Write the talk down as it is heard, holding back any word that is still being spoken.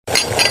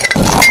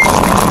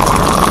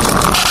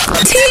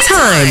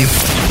Time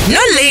no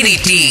Lady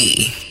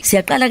D.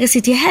 Siyaqala ke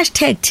sithi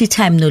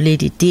 #teatime no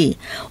Lady D.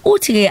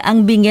 Uthi ke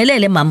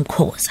angibingelele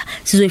mamkhoza.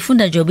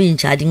 Sizoyifunda nje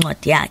obinjalo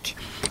incwadi yakhe.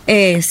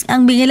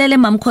 Angibingelele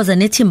mamkhoza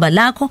nethimba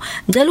lakho.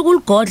 Ngicela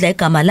ukuligodla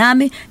igama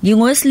lami.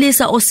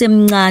 Ngingowesilisa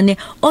osemncane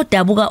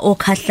odabuka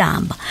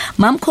okhahlamba.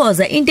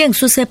 Mamkhoza into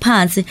engisuse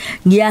phansi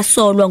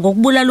ngiyasolwa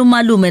ngokubulala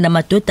uMalume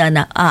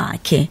namadodana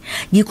akhe.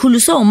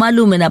 Ngikhuliswe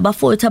uMalume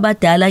nabafowethu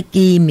abadala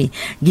kimi.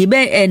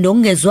 Ngibe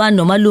nokungezwani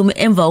noMalume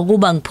emva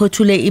kokuba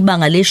ngiphothule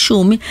ibanga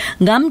le10.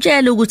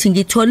 Ngamtshela ukuthi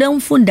ngithole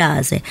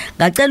umfundaze.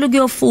 Ngacela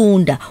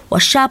ukuyofunda.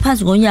 Washaya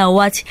phansi ngonyawo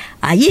wathi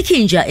ayikho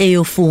inja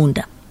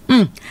eyofunda.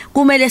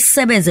 Kumele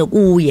sisebenze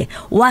kuye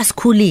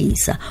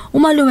wasikhulisa.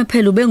 uMalume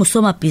phela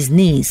ubengusoma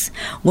business.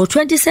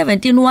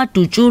 Ngo2017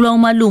 wadutshulwa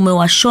uMalume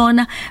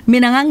washona.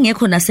 Mina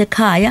ngangekho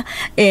nasekhaya.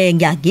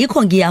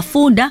 Ngiyagikho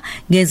ngiyafunda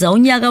ngenza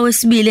unyaka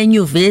wesibili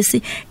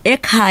enyuvesi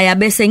ekhaya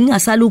bese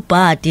ngingasala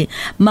ubhadi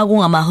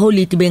makungama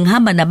holiday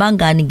bengihamba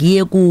nabangani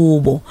ngiye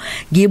kubo.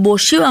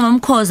 Ngiboshiwe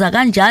mamkhoza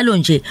kanjalo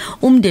nje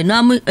umndeni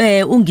wami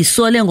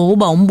ungisole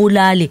ngokuba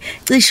umbulali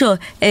cisho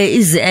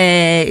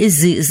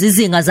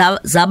izinga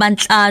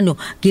zabanhlanu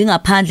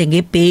ngingaphandle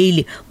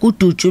ngebail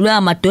kudutshulwa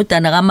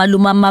amadodana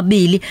kaMalume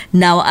amabili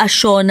nawo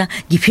ashona.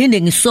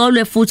 Ngiphinde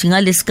ngisolwe futhi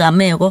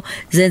ngalesigameko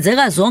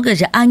zenzeka zonke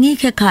nje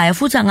angikho ekhaya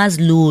futhi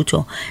angazi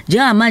lutho.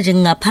 Njengamanje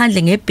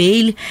ngingaphandle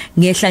ngebail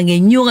ngehla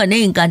ngenyuka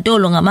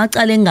nezinkantolo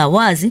ngamacala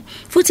engawazi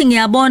futhi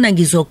ngiyabona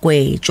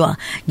ngizogwetshwa.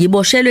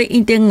 Ngiboshelwe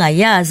into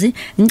engingayazi.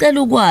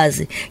 Ngicela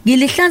ukwazi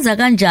ngilihlanza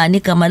kanjani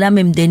igama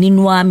lami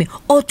emndenini wami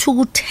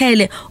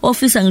othukuthele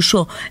ofisa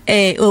ngisho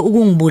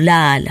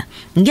ukungibulala.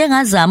 Ngike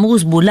ngazama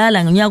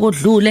ukuzibulala ngonyaka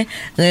odlule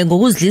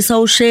ngokuzidlisa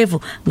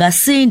ushevu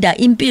ngasinda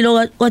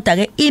impilo kodwa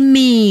ke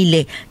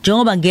imile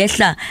njengoba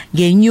ngehla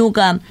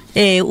ngenyuka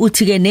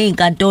uthi ke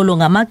nezinkantolo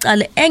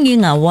ngamacala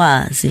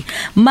engingawazi.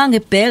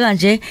 Mangibheka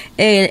nje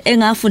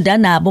engafunda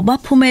nabo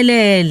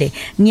baphumelele.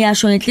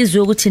 Ngiyasho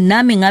ngenhliziyo ukuthi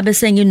nami ngabe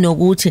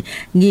senginokuthi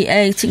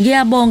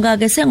ngiyabonga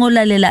ke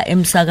sengolalela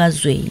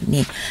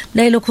emsakazweni.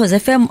 Lelo Khoze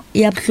FM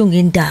yabhlunga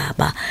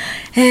indaba.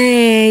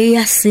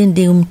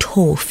 Yasindi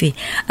umthofi.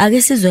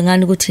 Ake sizwe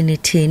ngani ukuthi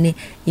nithini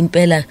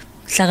impela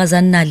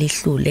hlakazana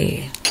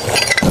nalihlule.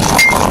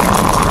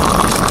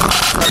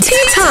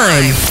 Tea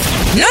time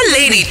no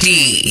Lady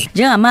D.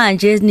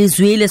 Njengamanje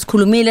nizwile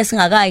sikhulumile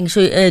singakayi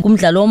ngisho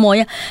kumdlalo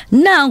womoya.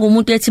 Nangu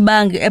umuntu ethi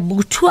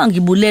kuthiwa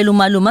ngibulela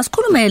uMalume.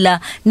 Asikhulume la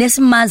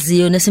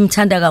nesimaziyo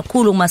nesimthanda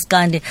kakhulu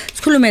uMaskande.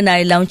 Sikhulume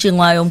naye la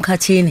untshingwayo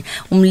umkhathini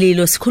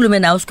umlilo. Sikhulume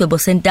nawe usigwebo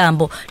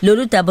sentambo.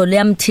 Lolu daba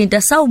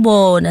luyamthinta.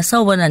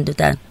 Sawubona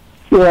ndodana.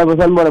 Yebo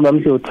sanibona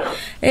mamsuthu.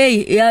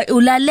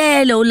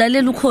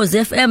 Ulalele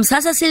uKhoze FM.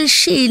 Sasa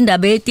silishiya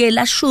indaba etiye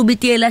lashuba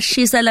itiye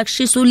lashisa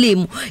lakushisa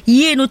ulimo.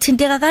 Yini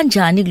uthinteka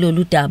kanjani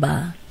kulolu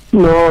daba?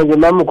 No, nje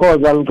mama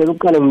Khoza ngicela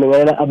ukuqala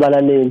ngibingelela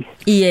abalaleli.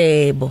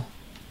 Yebo.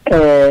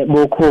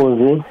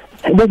 Bokhozi.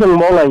 Bese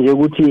ngibonga nje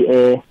ukuthi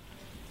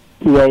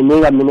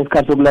ngiyayinika mina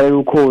isikhathi sokulalela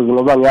uKhozi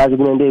ngoba ngiyazi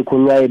kunento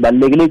ezikhulunywayo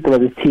ebalekile igcina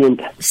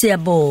zisithinta.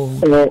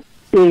 Siyabonga.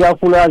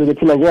 Ikakhulukazi ke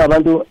thina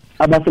njengabantu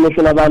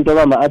abasemhlweni abantu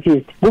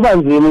abama-artist kuba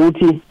nzima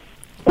ukuthi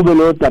kube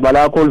nodaba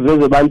lakho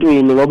oluveze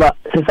ebantwini ngoba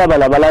sesaba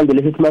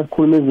nabalandeli sithi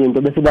masikhuluma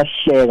izinto bese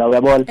bashiyeka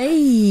uyabona.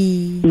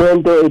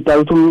 Lento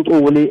idala ukuthi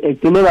umculi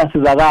egcine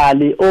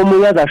engasizakali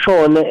omunye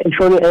azashone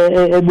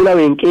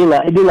ebulawe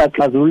inkinga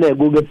ebingaxazululeke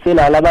kube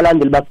senala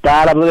abalandeli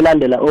bakudala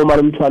belandela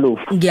oMalume 12.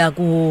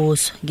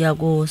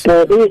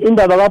 Ngiyakuzwa.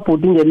 Indaba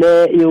kabhuti nje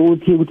le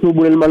yokuthi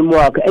ubulela uMalume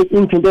wakhe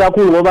ingithinta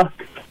kakhulu ngoba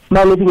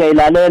mangithi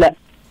ngiyayilalela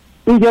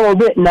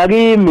njengoba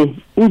nakimi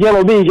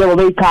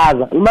njengoba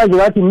ichaza manje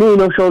ngathi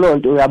mina osho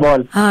lonto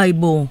uyabona.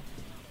 Hayibo.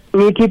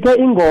 Ngikhiphe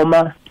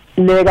ingoma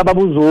leka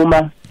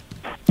babuzuma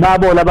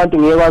babona abantu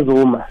ngeke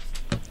kwazuma.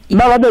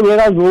 Mangabe ngeke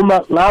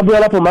kwazuma ngabuya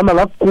lapho mama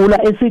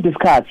ngakugula eside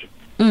isikhathi.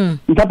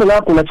 Mhlawumbe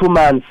ngagula 2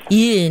 months.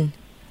 Yini?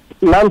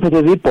 Ngangiphethe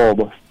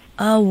izibhobo.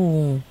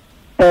 Awu.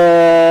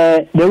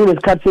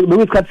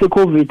 Bekunesikhathi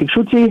seCovid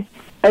kushuthi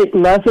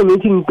ngase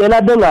ngithi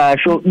ngicela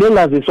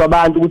bengaziswa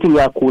abantu ukuthi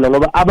ngiyagula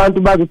ngoba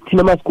abantu bazi ukuthi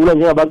thina masigula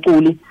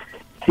njengabaculi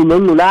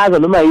sinengculaza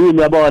noma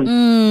yini yabona.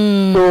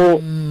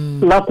 So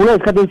ngagula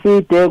isikhathi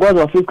eside kwaze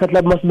wafika isikhathi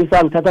lapho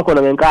masibisa ngithatha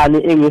khona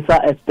ngenkani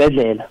engisa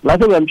esibhedlela.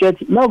 Ngase ngiyamtshela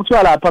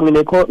makuthiwa lapha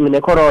ngine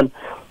corona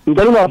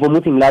ngicela ungavuma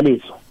ukuthi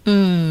ngilaliswe.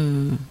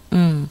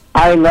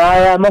 Hayi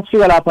ngaya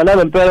masifika lapha la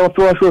ngempela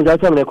ofika sho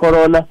ngathi ngine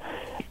corona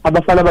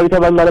abafana bakithi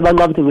abancane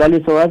banqaba ukuthi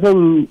ngilaliswe. Ngase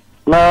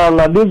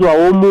ngabizwa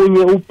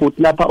omunye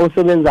ubhuti lapha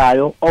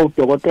osebenzayo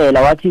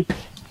owudokotela wathi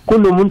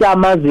kunomuntu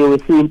amaziwe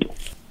wesintu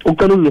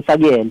ucela ungisa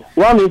kuyena.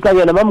 Wangisa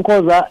kuyena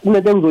mamkhoza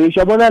kunento engizoyisho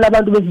yabona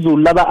labantu besizulu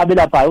laba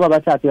abelaphayo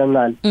kwabathathu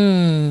kancane.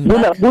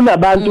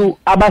 Kunabantu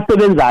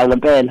abasebenzayo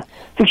ngempela.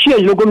 Sikushiye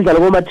nje lokho umdlalo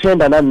koma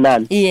trend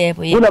nani.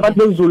 Yebo. Kunabantu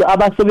besizulu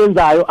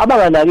abasebenzayo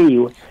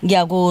abanganakiwe.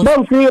 Ngiyakuzwa.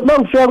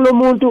 Mangifika kulo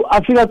muntu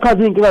afika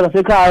chaza inkinga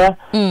zasekhaya.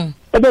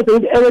 Ebese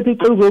ethi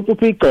icela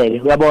ukuphi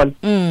igceke uyabona.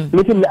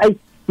 Ngithi mina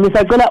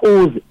nisacela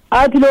uze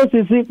athi lo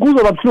sisi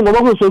kuzoba buhlungu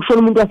ngoba kuzokushona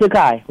umuntu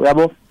wasekhaya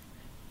uyabo.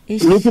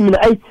 Ngithi mina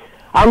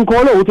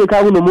angikholwa ukuthi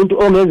ekhaya kunomuntu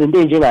ongenza into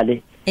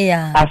enjengale.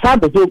 Yeah.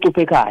 Asabe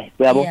siyocupha ekhaya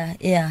uyabo.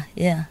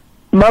 Yeah.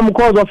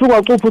 Mamkhoza wafika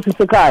wacupha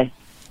usisi ekhaya.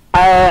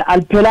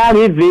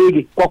 Aliphelanga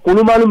iviki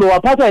kwagula uMalume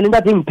waphathwa yini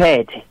inkathi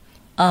ngiphethe.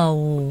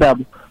 Awu.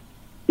 Yabo.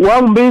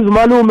 Wangibiza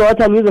uMalume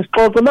wathi angize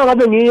sixoxe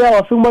mangabe ngiya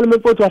wafika uMalume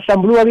mfowethu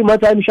wahlambuluka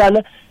kimathi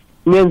ayimshana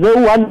ngenze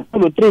u1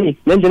 no3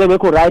 ngendlela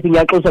engekho right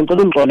ngiyaxoxa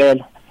ngicela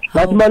ungixolela.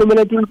 Ngathi Malume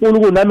lethi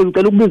inkulu kunami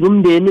ngicela ukubiza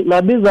umndeni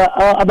ngabiza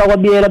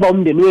abakwabiyela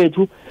abawumndeni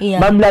wethu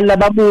bamlalala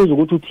babuza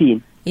ukuthi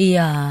uthini.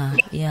 Yeah.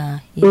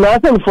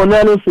 Ngase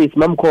ngifonela usisi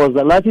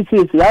Mamkhoza ngathi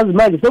sisi yazi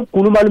manje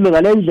sekugula uMalume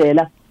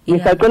ngalendlela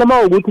ngisacela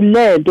mawukuthi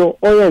lento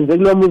oyenze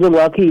kulo muzi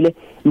ngwakhile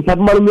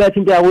mhlawumbe uMalume yathi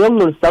into yakho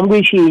uyongcolisama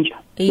kuyishintsha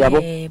yabo.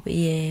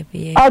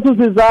 Yebo. Athi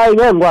sizayi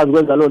ngeke ngikwazi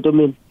kwenza lonto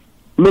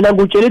mina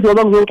ngikutshela ukuthi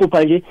ngoba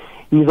ngizocupha nje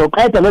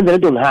ngizoqeda ngenze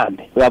lento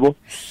ngihambe yabo.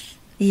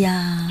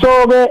 Yeah.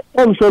 So ke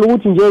engishola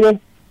ukuthi nje ke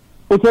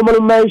uthi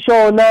uMalume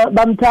mayishona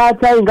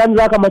bamthatha ingane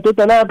zakhe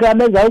amadodana akhe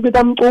amenza ukuthi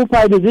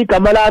amcupha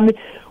izigama lami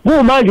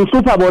kumanje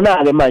uhlupha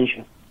bona ke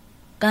manje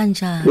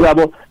kanjani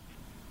yabo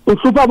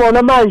uhlupha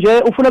bona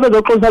manje ufuna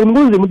bezoxolisa kimi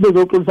kunzima ukuthi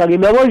bezoxolisa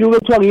kimi yabo nje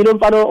ukuthiwa ngiyilo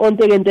mfana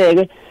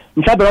ontekenteke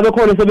mhlawumbe ngabe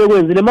khona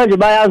sebekwenzile manje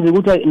bayazi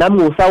ukuthi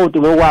nami ngusawuti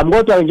ngokwami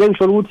kodwa nje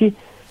ngisho ukuthi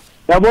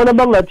yabona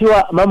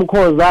bangathiwa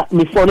Mamkhoza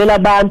nifonela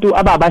abantu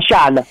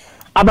ababashana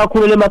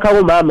abakhulele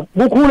emakhaya komama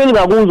kukhulu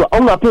engakuzwa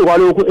ongaphezulu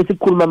kwalokho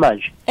esikukhuluma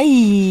manje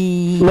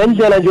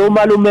ngendlela nje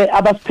uMalume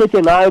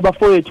abasiphethe ngayo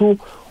bafowethu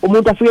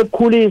umuntu afike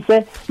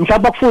ekukhulise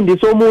mhlawumbe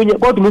akufundise omunye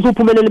kodwa musu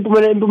uphumelela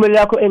impumelelo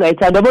yakho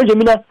engayithanda yabo nje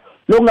mina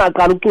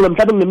lokungaqala ukucula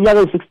mhlawumbe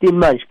ngineminyaka e16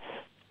 manje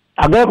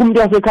akekho umuntu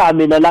wasekhaya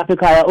mina lapha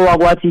ekhaya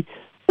owakwathi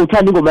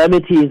uthanda ingoma yami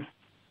ethize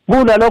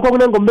kunalokho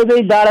kunengoma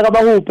bezeyidlala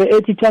kabahuphe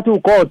ethi thatha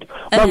uGodo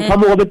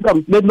bangiqhamuka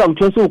bethi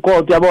bangithwesa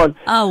uGodo yabona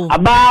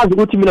abazi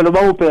ukuthi mina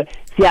nobahuphe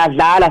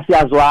siyadlala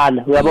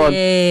siyazwana uyabona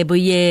yebo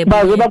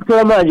baze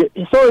bakuthola manje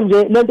so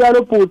nje lento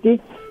yalobhuti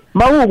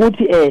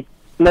mawukuthi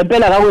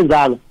ngempela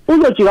akakwenzanga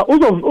uzojika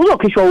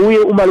uzokhishwa uye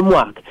uMalume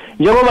wakhe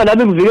njengoba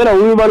nami ngivikela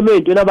uye uMalume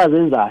into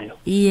abazenzayo.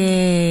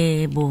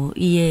 Yebo.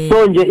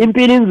 So nje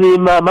impilo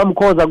inzima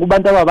Mamkhoza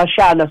kubantu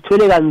ababashana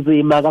sithwele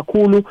kanzima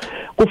kakhulu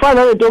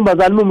kufana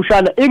nentombazana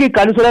umshana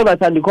ikiganiso la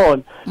engathandi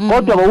khona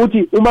kodwa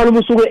ngokuthi uMalume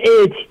usuke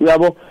ethi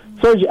yabo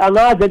so nje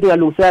angazi ukuthi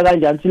ngalungiseka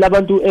kanjani sila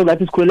abantu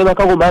engathi sikhulele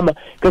emakhaya komama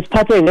ke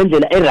siphathe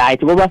ngendlela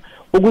eright ngoba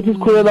ukuthi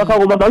sikhulele emakhaya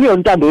komama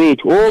kuyontando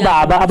yethu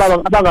baba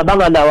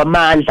abanganawo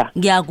amandla.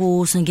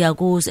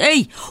 Ngiyakuzwa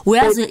hey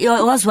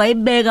uyazi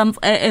wayibeka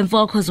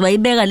emfokhozi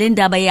wayibeka le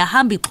ndaba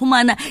yahamba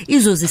ixhumana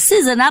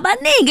izozisiza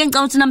nabaningi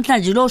engicabanga ukuthi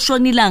namhlanje lo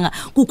shonilanga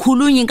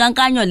kukhulunywa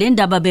inkankanywa le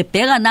ndaba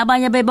bebheka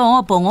nabanye bebe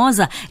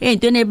ngobhongoza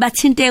ezintweni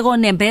ebathinteke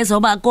onembeza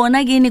oba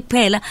kona kini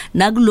kuphela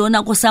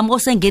nakulona kosami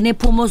osengene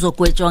ephumo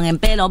ozogwetshwa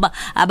ngempela ngoba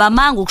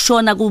abamanga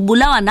ukushona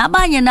kubulawa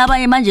nabanye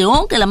manje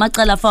yonke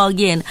lamacala afawa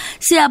kuyena.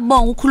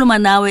 Siyabonga ukukhuluma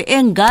nawe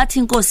engathi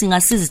inkosi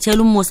ingasiza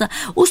ithela umusa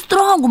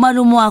ustrong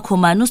uMalume wakho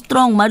man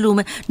ustrong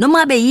Malume noma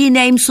ngabe yini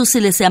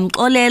ayimsusile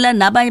siyamxolela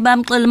nabanye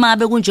bamxolela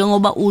mabe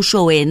kunjengoba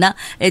usho wena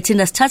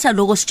thina sithatha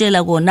lokho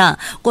sitshela kona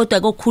kodwa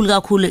kokukhulu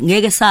kakhulu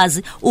ngeke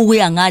sazi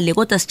ukuya ngale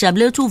kodwa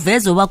sijabule ukuthi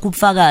uveze wakho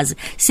ubufakazi.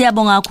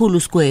 Siyabonga kakhulu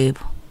Sigwebo.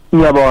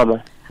 Ngiyabonga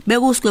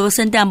bekusigwebo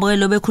sentambo ke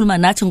lo bekhuluma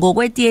nathi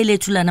ngokwetiye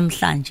lethu la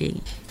namhlanje.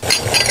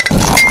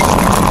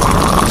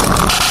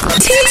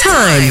 Tea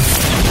time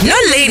no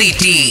Lady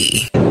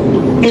D.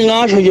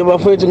 Ngasho nje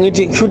bafethu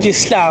ngithi kushuthi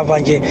isihlava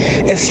nje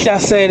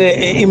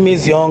esihlasele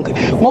imizi yonke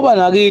ngoba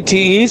nakithi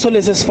yiso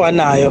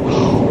lesesifanayo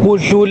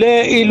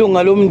kudlule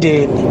ilunga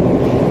lomndeni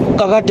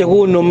kakade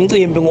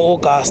kunomcimbi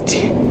ngoAugust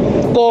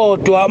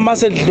kodwa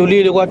mase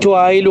lidlulile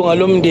kwathiwa ilunga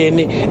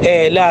lomndeni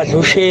ladla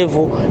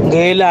ushevu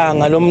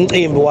ngelanga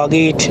lomcimbi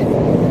wakithi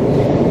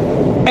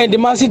and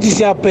masithi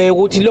siyabheka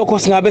ukuthi lokho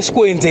singabe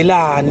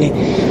sikwenzelani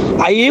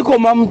ayikho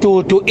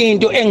mamdudu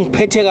into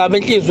engiphethe kabe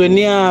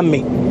enhlizweni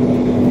yami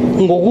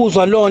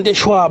ngokuzwa lonto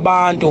eshwa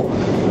abantu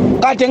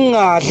kade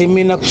ngingadli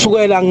mina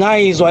kusukela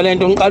ngayizwa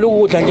lento ngiqala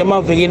ukudla nje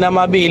amavikini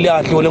amabili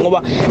adlule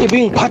ngoba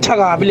ibingiphatha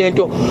kabi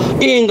lento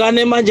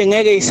ingane manje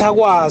ngeke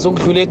isakwazi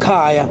ukudlula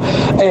ekhaya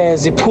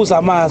ziphuza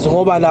amanzi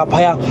ngoba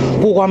lapha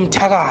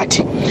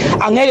kukwamthakathi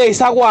angeke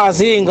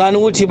isakwazi ingane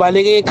ukuthi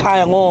baleke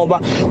ekhaya ngoba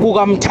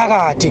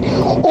kukamthakathi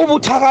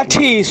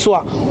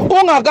ubuthakathiswa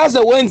ungakaze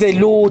wenze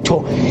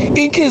lutho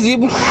inhliziyo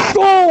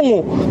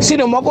ibuhlungu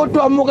sinomakoti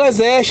wami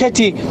ukezesha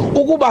ethi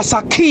ukuba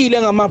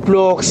sakhile ngama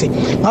blocks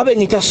ngabe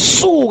ngithi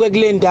asuke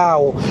kule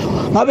ndawo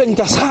ngabe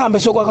ngithi asihambe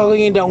sokwakha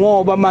kwenye indawo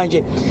ngoba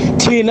manje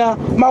thina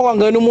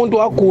makwangena umuntu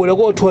wagula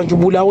kodwa nje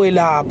ubulawe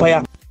lapha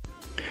ya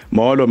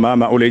Molo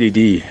mama uLady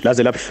D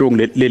laze labhlungu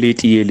leli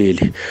tiye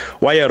leli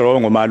waye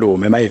wrong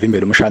uMalume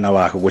mayevimbela umshana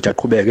wakhe ukuthi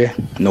aqhubeke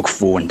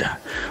nokufunda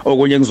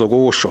okunye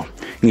ngizokusho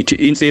ngithi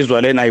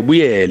insizwa lena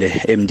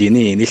ayibuyele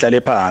emndenini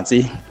ihlale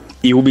phansi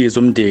iubiza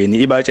umndeni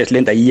ibatshe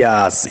lento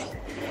ayiyazi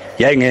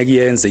yayingeke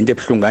yenze into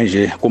ebhlungu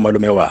kanje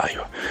kuMalume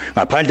wayo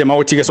ngaphandle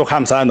mawuthi ke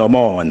sokuhambisana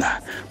nomona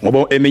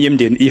ngoba eminye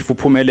imndeni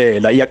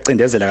ifuphumelela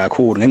iyacindezela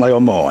kakhulu ngenxa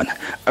yomona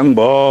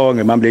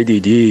angibonge mama Lady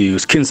D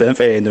usikhinze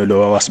emfene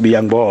lo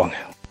wasibiya ngibonge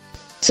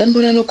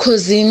Sanibona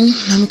nokhosini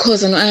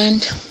nomkhoza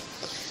noAnd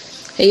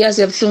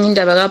Eyazi yabhlungu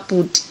indaba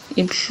kaBhuti,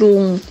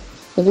 ibhlungu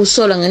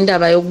ukusola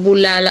ngendaba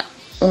yokubulala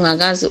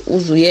ungakaze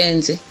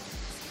uzuyenze.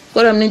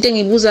 Kodwa mina into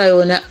engibuza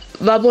yona,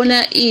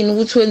 babona ini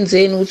ukuthi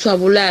wenzeni ukuthi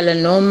wabulala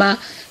noma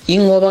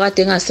ingoba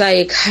kade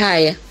engasaye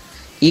ekhaya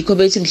yikho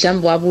bethi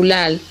mhlawumbe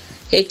wabulala?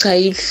 Cha,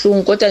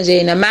 ibhlungu kodwa nje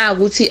yena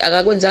makuthi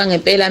akakwenzanga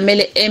ngempela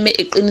kumele eme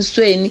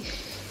eqinisweni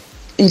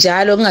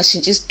njalo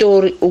kungashintshi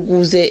istory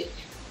ukuze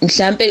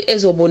mhlambe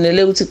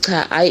ezobonela ukuthi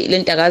cha hayi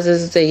lento akaze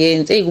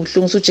sizenze.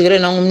 Kubhlungu sujikele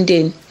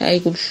nangumndeni. Hayi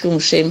kubhlungu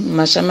shame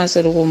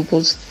mashamase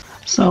lokumbuza.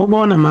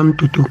 Sawubona mama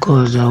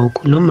Dudukoza,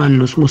 ukhuluma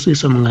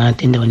noSibusiso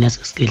Mngadi endaweni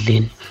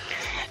yaseSikedleni.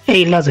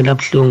 Laze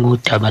labhlungu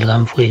udaba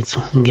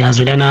likamfowethu.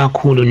 Ngiyazwelana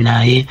kakhulu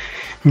naye.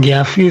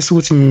 Ngiyafisa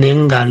ukuthi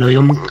nengalo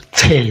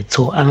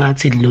yomthetho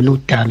angathi lolu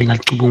daba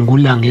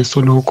ingacubungula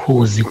ngeso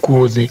lokhozi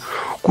kuze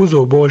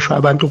kuzoboshwa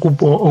abantu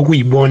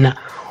okuyibona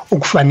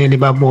okufanele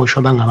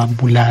baboshwe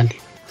bangababulali.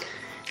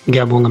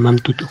 Ngiyabonga mama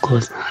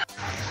Dudukoza.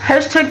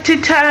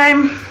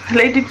 #TeaTime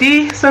Lady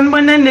D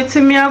sanibonani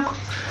neteam yakho.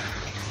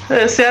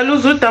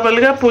 Siyaluza udaba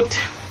likaBhuti.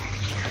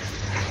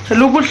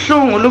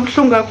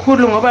 Lubuhlungu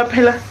kakhulu ngoba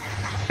phela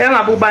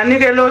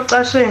engabubanike lo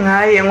cashwe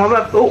ngaye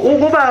ngoba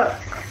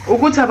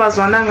ukuthi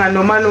abazwananga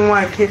noMalume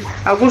wakhe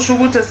akusho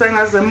ukuthi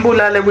sengaze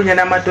mbulale kunye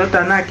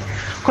namadodana akhe.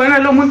 Khona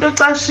lo muntu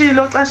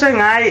ocashe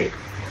ngaye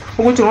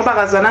ukuthi ngoba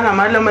akazwananga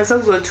noMalume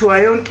sekuzothiwa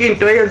yonke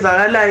into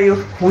eyenzakalayo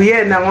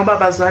uyena ngoba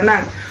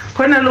bazwananga.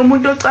 Khona lo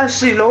muntu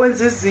ocashile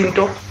owenza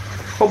izinto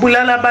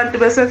obulala abantu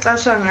bese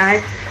casha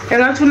ngaye.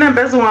 Engathi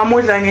unembeza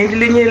ungamudla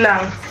ngelinye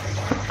ilanga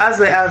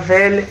aze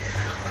avele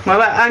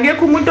ngoba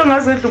angekho umuntu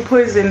ongazedla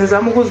upoison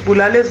ezama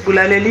ukuzibulala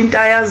ezibulalela into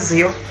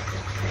ayaziyo.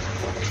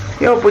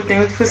 Bhuti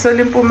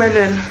ngikufisela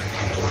impumelelo.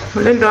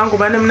 Ulendo wangu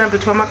bane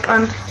mnambethi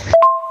wamaqanda.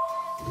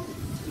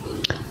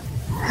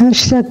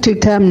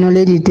 #TeaTime no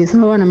Lady D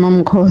sawona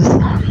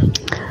mamkhoza.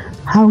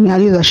 Hawu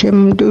ngiyalizwa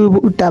shame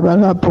udaba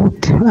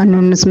kaBhuti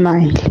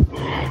anonismile.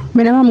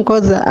 Mina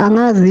mamkhoza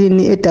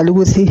angazini edala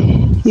ukuthi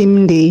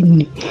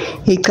imndeni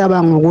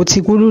icabanga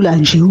ukuthi kulula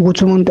nje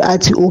ukuthi umuntu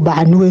athi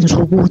ubani wenza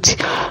ukuthi.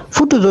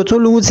 Futhi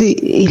uzothola ukuthi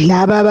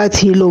laba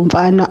abathi lo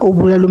mfana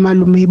obulala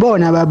uMalume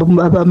ibona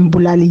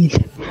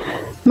abambulalile.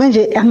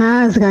 Manje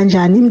angazi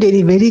kanjani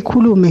imndeni vele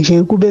ikhulume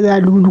nje kube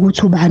kalula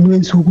ukuthi ubani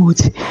wenza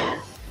ukuthi.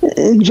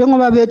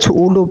 Njengoba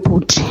bethu lo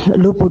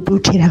Bhuti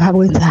uthina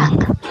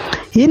akakwenzanga.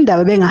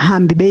 Yindaba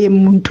bengahambi beye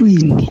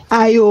emuntwini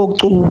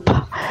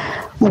ayocupha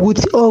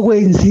ukuthi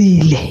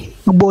okwenzile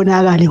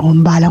kubonakale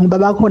ngombala ngoba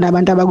bakhona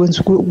abantu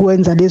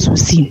abakwenza lezo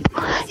zinto.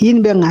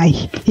 Yini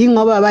bengayi?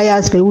 Ingoba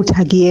bayazi ukuthi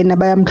akuyena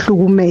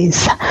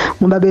bayamhlukumeza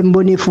ngoba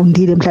bembona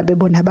efundile mhlawumbe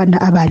bona abantu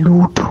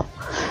abalutho.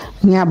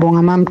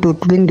 Ngiyabonga mama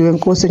Dudu Lindiwe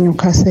Nkosi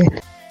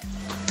eNyukhasela.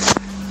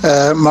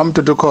 Mama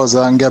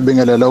Dudukoza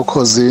ngiyabingelela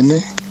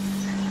ukhosini.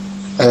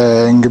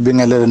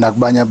 Ngibingelele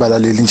nakubanye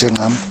abalaleli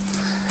njengami.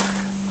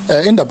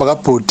 Indaba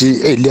kaBhuti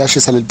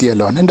liyashisa letiye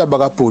lona. Indaba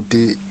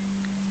kaBhuti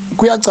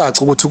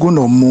kuyacaca ukuthi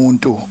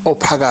kunomuntu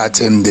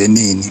ophakathi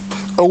emndenini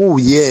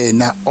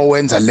okuyena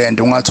owenza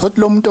lento. Ungathola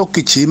lo muntu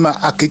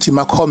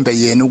agijima khombe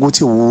yena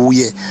ukuthi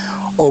uye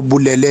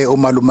obulele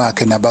uMalume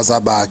wakhe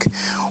nabazabakhe.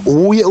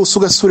 Uye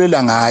usuke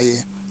esulela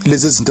ngaye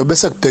lezi zinto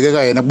bese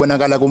kubhekeka yena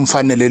kubonakala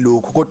kumfanele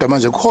lokho. Kodwa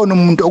manje khona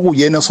umuntu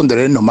okuyena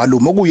osondelene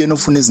noMalume okuyena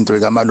ofuna izinto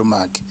zikaMalume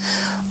wakhe.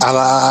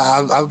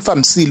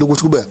 Akufamisile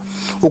ukuthi kube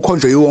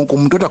ukhonjwe wonke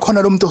umuntu kodwa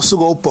khona lo muntu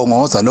osuke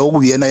ubhongoza lo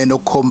kuyena yena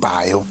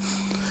okukhombayo.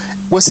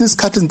 Kwesinye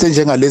isikhathi izinto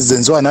njengalezi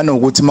zenziwa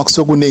nanokuthi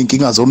makusuke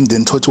kuneyinkinga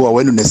zomndeni thothi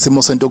wena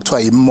unesimo sento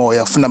okuthiwa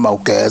imoya ufuna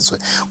mawugezwe.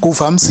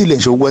 Kuvamisile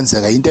nje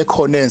ukwenzeka into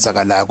ekhona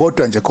eyenzakalayo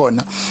kodwa nje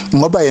khona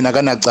ngoba yena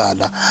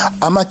kanacala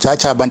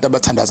amajaji abantu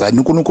abathandazana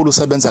uNkulunkulu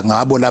usebenza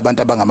ngabo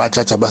labantu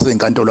abangamajaji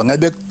abasenkantolo ngeke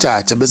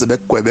bekujaje beze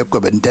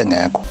bekugwebe into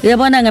engekho.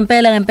 Uyabona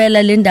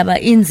ngempela le ndaba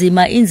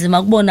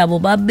inzima kubona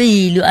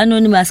bobabili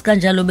anonymous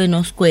kanjalo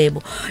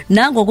benosigwebo.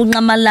 Nango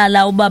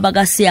kunqamalala ubaba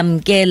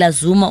kaSiyamkela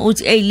Zuma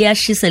uthi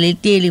liyashisa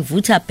leteli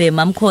vutha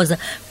bhema Mkhoza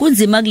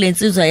kunzima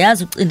kulensizwa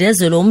yazi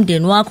ucindezelo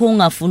umndeni wakho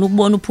ungafuna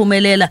ukubona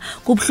uphumelela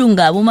kubhlungu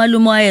ngabe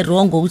uMalume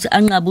wayerongo ukuthi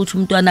anqabe ukuthi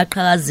umntwana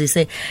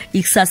aqhakazise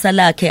ikusasa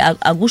lakhe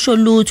akusho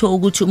lutho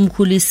ukuthi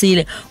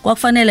umkhulisile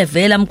kwakufanele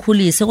vela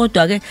amkhulise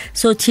kodwa ke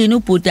sothina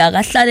uBhuti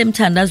akahlale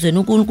emthandazweni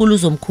uNkulunkulu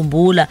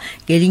uzomkhumbula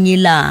ngelinye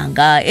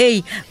ilanga.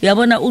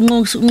 Uyabona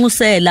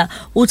unqusela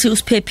uthi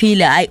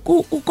usiphephile hayi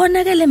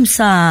ukonakele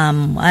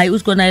emsamo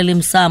usikonakele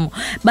emsamo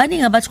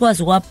baningi abathi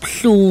kwazi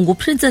kwabhlungu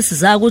princess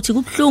zaka ukuthi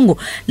kubhlungu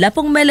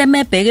lapho kumele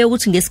mebheke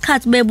ukuthi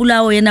ngesikhathi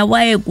bebulawo yena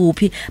waye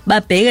kuphi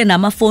babheke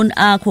namafoni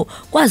akho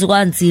kwazi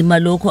kwanzima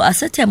lokho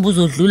asethemba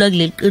uzodlula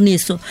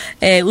kuleliqiniso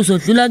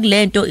uzodlula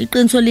kulento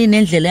iqiniso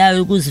linendlela yayo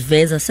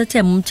yokuziveza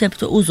sethemba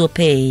umthetho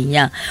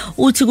uzophenya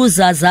uthi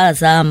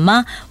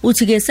kuzazazama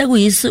uthi ke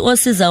sekuyisi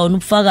osiza wona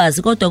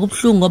ubufakazi kodwa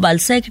kubhlungu ngoba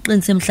alisekho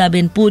iqiniso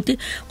emhlabeni Bhuti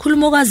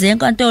khuluma okwazi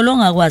enkantolo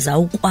ongakwazi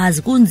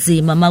awukwazi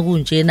kunzima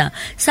makunjena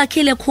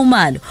sakhile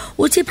Khumalo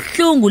uthi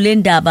ibhlungu le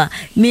ndaba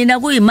mina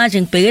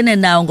kuyimanje ngibhekene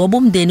nawo ngoba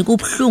umndeni emndenini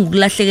kubhlungu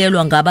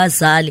kulahlekelwa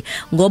ngabazali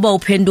ngoba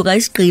uphenduka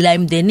isigqila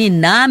emndenini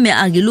nami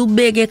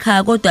angilubeke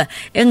ekhaya kodwa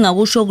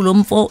engingakusho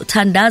kulomfo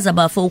thandaza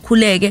bafo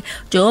ukhuleke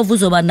Jehova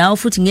uzoba nawe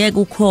futhi ngeke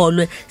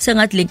ukholwe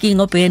sengathi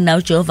lenkinga obhekene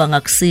nayo Jehova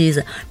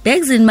ngakusiza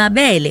Bhekzini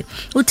Mabele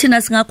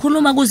uthina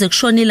singakhuluma kuze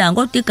kushona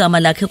ilanga kodwa igama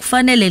lakhe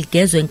kufanele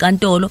ligezwe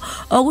enkantolo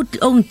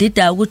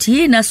okungidida ukuthi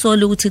yini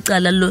asole ukuthi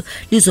icala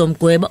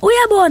lizomgweba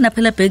uyabona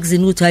phela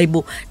Bhekzini ukuthi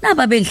hayibo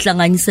naba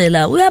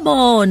bengihlanganyisela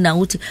uyabona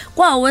ukuthi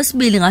kwawo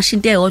wesibili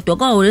ngashinto eyodwa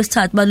kwawo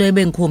lesithathu baloye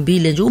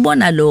bengikhombile nje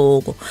ubona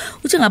lokho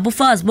uthi ngabe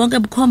ufazi bonke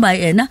bukhomba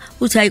yena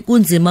uthi hayi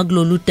kunzima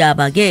kulolu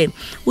daba ke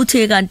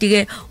uthi kanti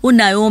ke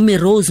uNaomi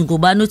Rose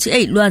ngubani uthi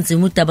hey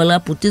lwanzima udaba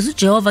likaBhutisi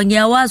uJehova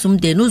ngiyawazi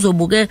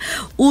umndeni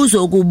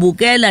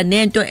uzokubukela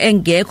nento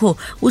engekho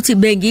uthi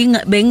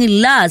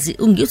bengilazi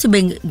ngithi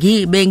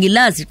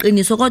bengilazi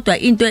iqiniso kodwa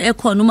into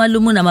ekhona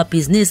uMalume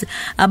unamabhizinisi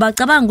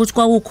abacabanga ukuthi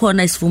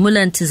kwakukhona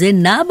isivumelwano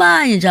thizeni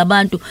nabanye nje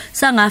abantu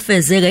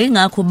sangafezeka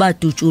ingakho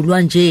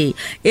badutshulwa nje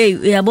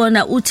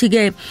uyabona uthi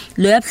ke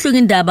lo yabhlunga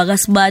indaba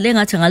kaSibale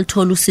engathi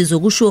ngalithola usizo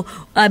kusho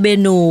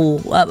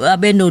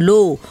abeno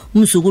lo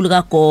umzukulu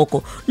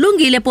kaGogo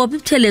lungile Poppy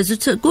Buthelezi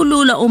uthi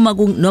kulula uma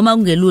noma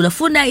kungelula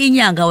funa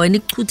inyanga wena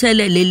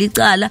ikuchuthele leli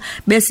cala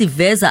bese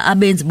iveza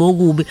abenzi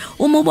bokubi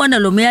uma ubona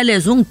lo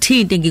myalezo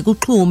ungithinte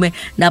ngikuxhume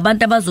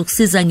nabantu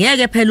abazokusiza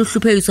ngeke phela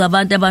uhluphekiswe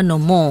abantu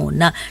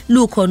abanomona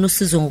lukhona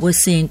usizo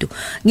ngokwesintu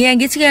ngiye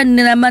ngithi ke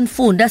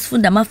namanifunda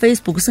sifunda ama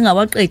Facebook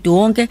singawaqedi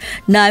wonke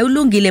naye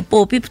ulungile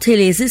Poppy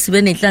Buthelezi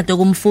sibe nenhlanhla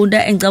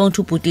kumfunda engicabanga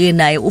ukuthi ubhutike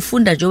naye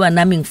ufunda njengoba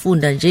nami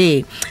ngifunda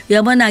nje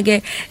uyabona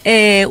ke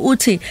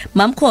uthi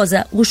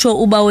mamkhoza kusho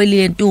uba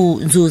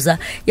weliyentu Nzuza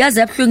yazi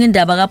yabhlunga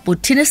indaba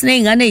kaBhuti thina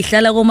sineyingane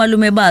ezihlala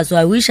koMalume bazo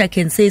I wish I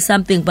can say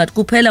something but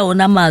kuphela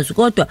wona amazwi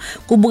kodwa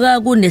kubuka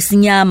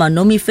kunesinyama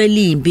noma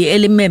ifelimbi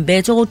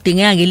elimembethe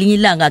okudingeka ngelinye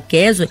ilanga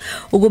agezwe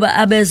ukuba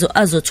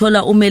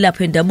azothola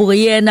umelaphi endabuko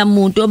yena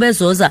umuntu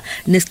obezoza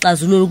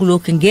nesixazululo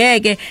kulokho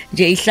ngeke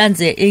nje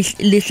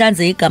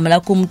lihlanze igama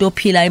lakho umuntu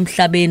ophila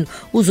emhlabeni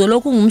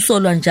uzolokhu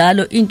ungumsolwa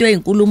njalo into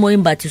eyinkulumo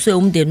imbathiswe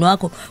umndeni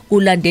wakho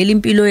kulandela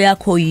impilo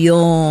yakho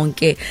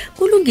yonke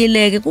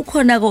kulungileke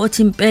kukhona ke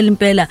othi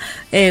impela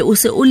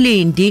use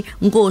ulindi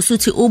Nkosi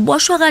uthi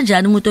uboshwa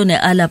kanjani umuntu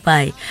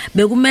onealibi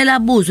bekumela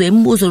abuzwe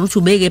imibuzo ukuthi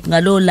ubeke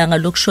ngalo langa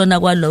lokushona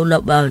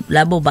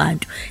kwalabo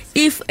bantu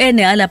if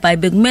alibi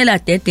bekumela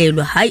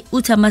adedelwa hayi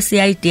uthi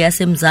ama-CID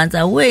yasemzansi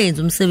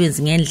awenza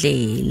umsebenzi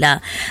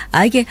ngendlela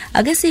ake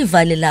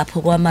sivale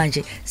lapho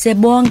kwamanje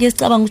sebonke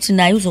sicabanga ukuthi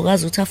naye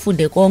uzokwazi ukuthi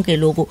afunde konke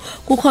lokho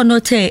kukhona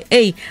othe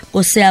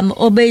Nkosi yami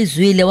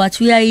obeyizwile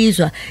wathi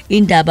uyayizwa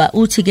indaba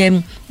uthi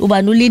ke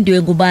ubani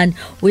ulindiwe ngubani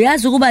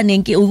uyazi ukuba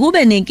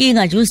ukube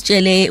nenkinga nje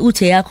usitshele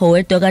uthe yakho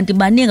wedwa kanti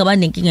baningi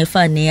abanenkinga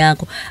efana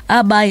neyakho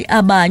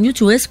abanye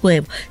uthi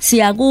wesigwebo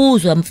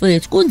siyakuzwa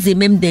mfethu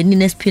kunzima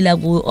emndenini esiphila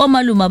kuyo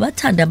oMalume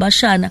bathanda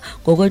bashana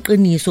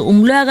ngokweqiniso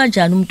umloya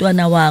kanjani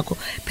umntwana wakho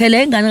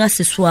phela ingane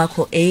kasisi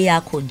wakho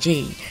eyakho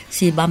nje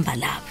sibamba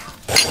lapho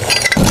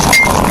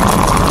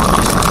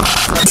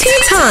Tea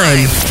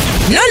time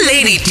no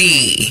Lady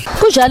D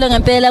kunjalo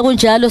ngempela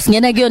kunjalo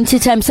singena kuyona tea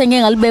time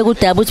sengingalibeka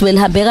udaba ukuthi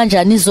belihambe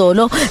kanjani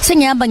izolo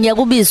sengihamba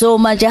ngiyakubizo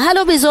manje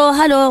hallo bizo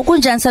hallo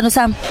kunjani sano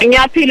sami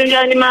ngiyaphila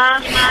njani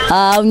ma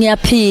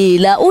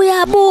ngiyaphila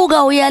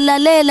uyabuka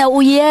uyalalela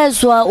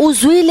uyezwa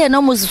uzwile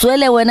noma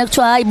uzizwele wena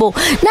kuthiwa hayibo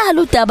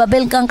nalo udaba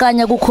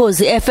belinkankanya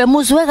kuKhozi FM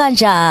uzwe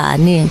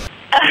kanjani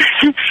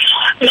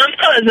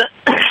Nomkhoza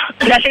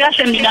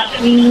kahle mina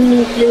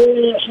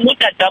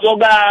mudadabo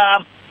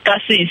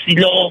kasisi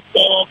lo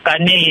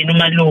ogane yena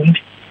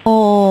uMalume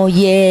oh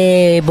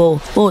yebo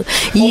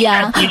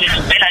ya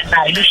phela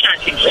naye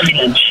lushadi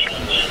nje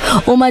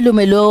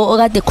uMalume lo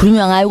okade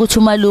khulunywa ngayo ukuthi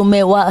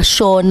uMalume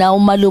washona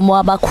uMalume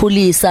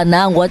wabakhulisa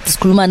nangu wathi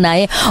sikhuluma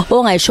naye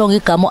ongayishonga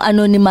igama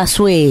anonymous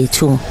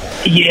wethu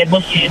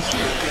yebo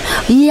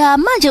ya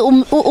manje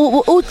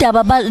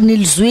udaba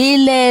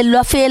nilizwile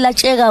lwafike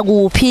latsheka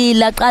kuphi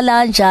laqala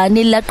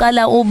kanjani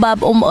laqala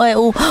ubaba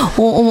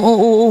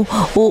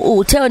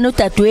uthewe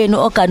nodadewenu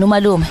ogana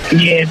uMalume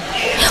yebo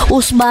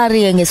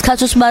usibari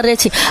ngesikhathi usibari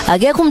ethi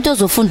akekho umuntu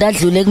ozofunda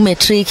adlule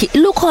kumatric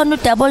lukhona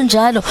udaba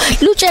onjalo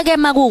lutsheke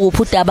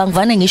makukuphi udaba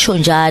ngivane ngisho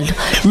njalo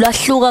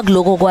lwahluka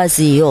kuloko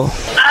kwaziyo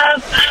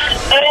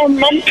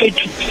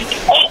mamfethu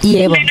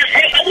yebo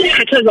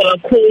ngikhathaza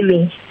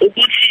kakhulu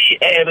ukuthi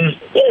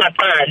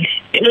ungaqali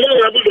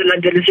ngabe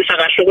uzolandelisisa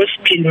kahle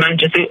kwesibili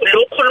manje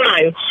lo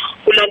khulumayo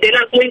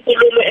ulandela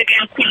kwinkulumo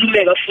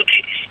eyakhulumeka futhi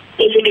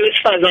umuntu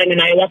wesifazane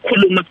naye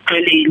wakhuluma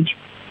kuqaleni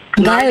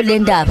ngayo le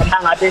ndaba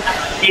ngabe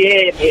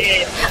yebo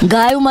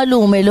ngayo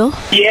uMalume lo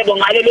yebo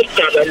ngale lo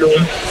daba lo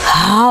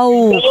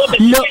hawu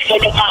lo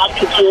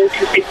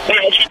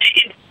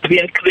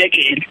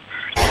biyaqhubekela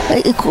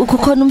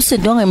kukhona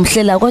umsindo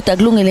ongemhlela kodwa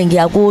kulungile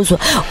ngiyakuzwa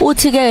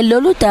uthi ke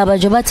lolu daba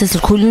nje bathi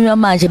sikhulunywa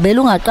manje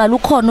belungaqala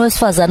ukhona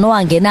owesifazana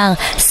owangenanga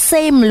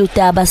same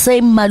ludaba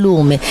same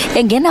Malume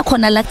engena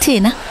khona la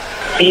kuthina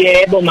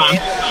yebo mama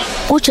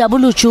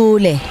ujabula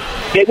ujule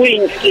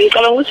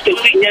ngicabanga ukuthi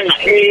bekuyinyanga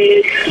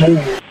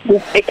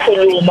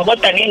ekhuluma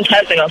kodwa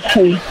ngingichaze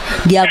kakhulu.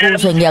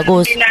 Ngiyakuzwa.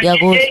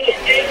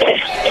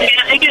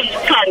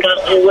 Ngithanda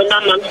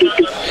wena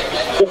maMdudu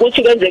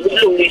ukuthi kwenzeke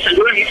ukulungisa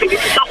njengoba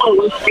ngisebenzisa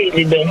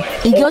okwesibili bena.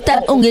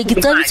 Ngicela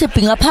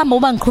ukuthi ngaphambi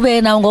uba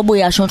ngiqhubeke nawe ngoba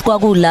uyasho ukuthi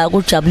kwakula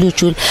kuJabulu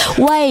Jule.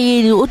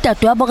 Wayini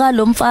udadewabo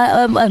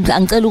kalomfa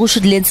angicela ukusho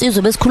ukuthi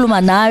lensizwe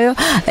besikhuluma nayo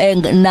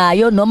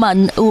noma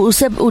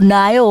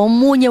unayo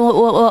omunye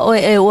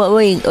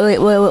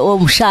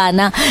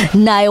omshana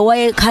naye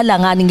wayekhala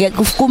ngani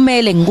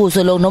kumele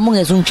ngikuzwe lo noma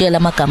ungeze ungitshela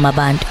amagama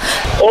abantu.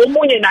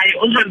 Omunye naye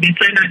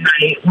ohambisana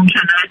naye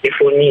umshana kade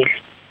fonile.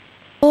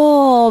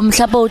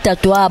 Mhlawumbe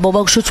udadewabo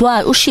bakushuthi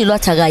ushilo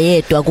wathi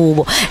akayedwa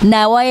kubo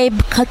naye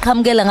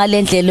wayeqhamukela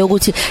ngalendlela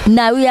yokuthi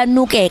naye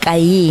uyanukeka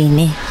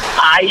yini.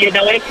 Hayi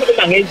yena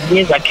wayekhuluma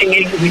ngezinye zakhe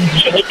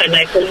ngezinto kodwa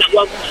naye khona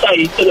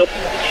kwakusayitho lokho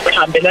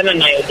ehambelana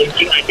nayo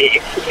lenkinga le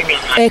ekhulunywa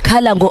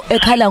ngayo.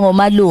 Ekhala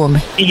ngoMalume.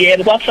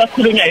 Yebo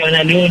kwasakhulunywa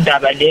yona leyo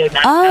ndaba leyo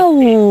na.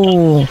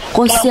 Awu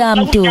Nkosi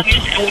yami Dudu.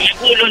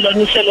 Kulo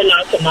loniselo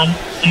lakho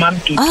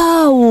maMdudu.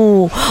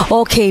 Awu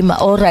okay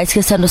alright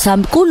ke sando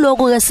sami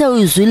kuloko ke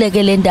sewuyizwile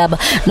ke le ndaba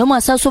noma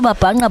ngasasuba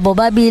bhanqa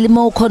bobabili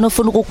mawukhona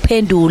ofuna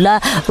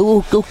ukuphendula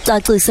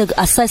ukucacise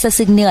asayise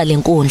sikunika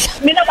lenkundla.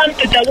 Mina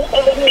maMdudu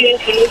akukunika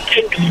ngifuna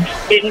ukuphendula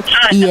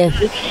bengithanda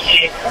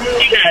ukuthi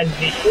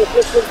umnikazi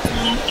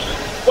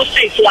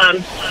usisi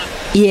wami.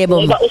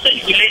 Yebo ngoba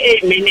usedlule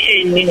ezimeni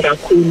eziningi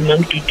kakhulu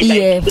maMdudu.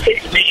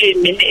 Usedlule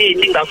ezimeni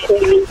eziningi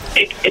kakhulu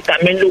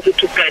egameni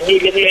lokuthi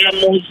uganile kuleya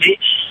muzi,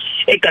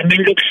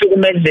 egameni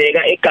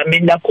lokuhlukumezeka,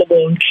 egameni lakho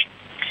bonke.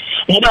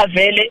 Ngoba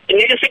vele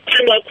ngeke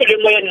sikuthanda kakhulu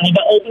emoyeni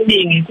ngoba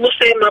okuningi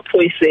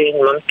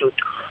kusemaphoyiseni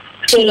maMdudu.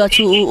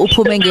 Silothi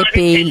uphume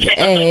ngebhail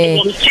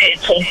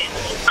umthetho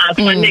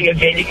akufanele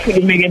vele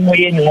ikhulumeke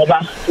emoyeni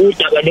ngoba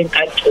udaba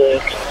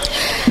lenkantolo.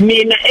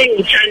 Mina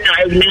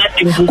engithanayo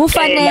ngingade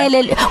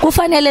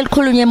kufanele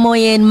likhulunywe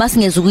emoyeni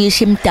masingeze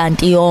ukuyisha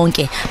imidanti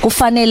yonke.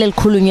 Kufanele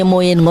likhulunywe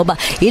emoyeni ngoba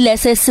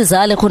ilese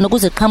esizale khona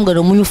kuze qhamuke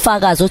nomunye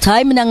ufakazi uthi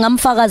hayi mina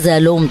ngamfakazela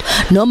lo muntu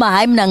noma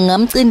hayi mina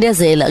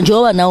ngamcindezela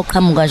njengoba nawe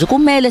uqhamuka nje.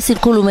 Kumele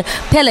sikhulume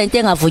phela into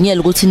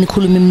engavunyelwa ukuthi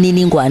nikhulume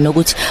imininingwane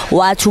ukuthi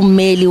wathi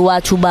ummeli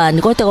wathi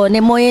ubani kodwa kona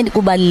emoyeni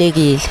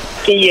kubalekile.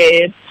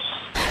 Yebo.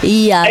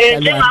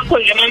 Ngakho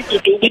nje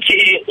maMdudu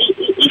ukuthi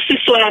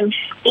usisi wami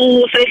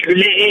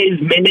usedlule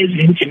ezimene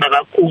ezinzima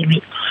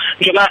kakhulu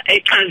njengoba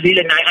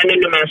echazile naye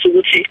anonymous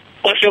ukuthi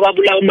kwase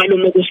kwabulawa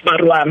uMalume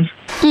kuSibaru wami.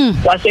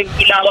 Kwase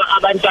kubulawa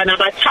abantwana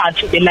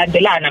abathathu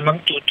belandelana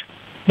maMdudu.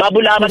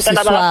 Babulawa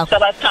abantwana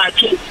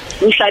abathathu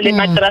uhlala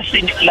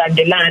ematrasini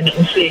kulandelana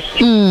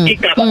usisi.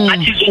 Igaba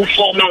ngathi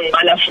zofoma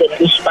ngibala from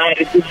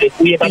kuSibaru kuze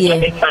kuye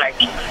ebantwaneni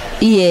bakhe.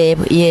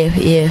 Yebo.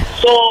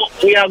 So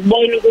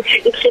uyakubona ukuthi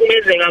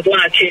ukuhlukumezeka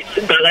kwakhe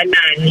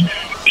ungakanani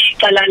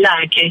icala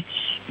lakhe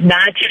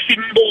nathi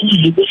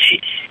simbuza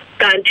ukuthi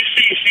kanti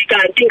sisi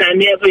kanti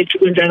ingane yakwethu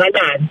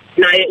kwenzakalani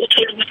naye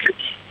uthola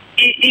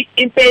ukuthi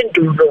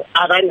impendulo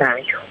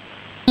akanayo.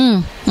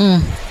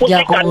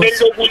 Usegameni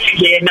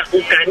lokuthi yena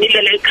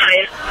uganile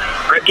lekhaya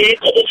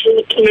akekho ofuna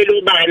ukuthumela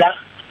ubala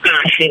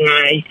kahle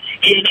ngaye.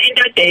 Yena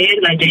into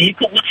adeyenza nje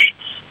yikho ukuthi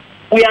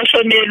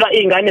uyashonelwa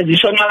ingane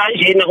zishona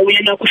kanjena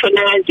uyena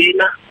kushona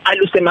kanjena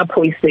aluse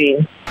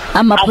emaphoyiseni.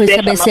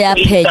 Amaphoyisa bese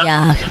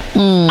yaphenya.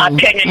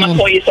 Aphenya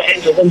amaphoyisa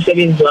enze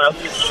umsebenzi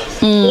wakhe.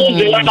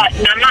 Ngoba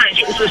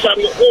namanje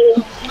usisami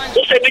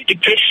usebe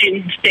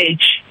depression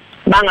stage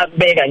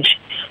bangabeka nje.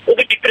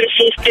 Ube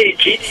depression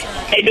stage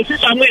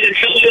elisisami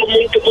lehlo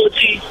yomuntu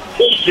othi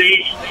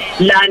uze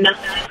lana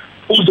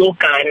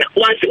uzogana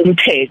wazi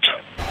umthetho.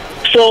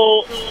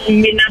 So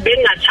mina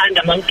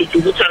bengathanda maMdudu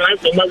ukuthi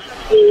angazi noma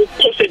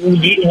kuphose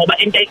ngini ngoba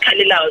into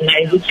ayikhalelayo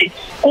naye ukuthi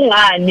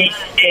kungani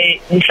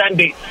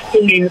mhlambe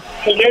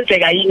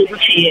kungenzeka yini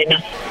ukuthi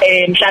yena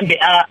mhlambe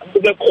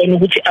kube khona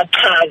ukuthi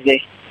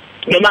achaze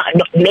noma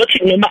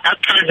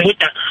achaze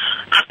kodwa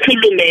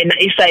akhulume yena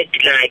iside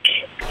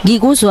lakhe.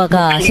 Ngikuzwa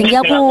kahle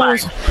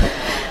ngiyakuzwa.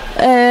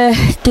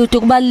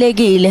 Dudu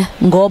kubalekile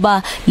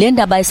ngoba le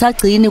ndaba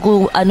ayisagcini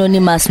ku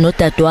anonymous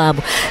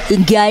nodadewabo.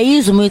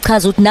 Ngiyayizwa uma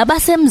ichaza ukuthi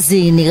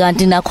nabasemzini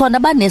kanti nakhona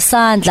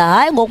banesandla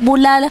hayi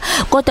ngokubulala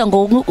kodwa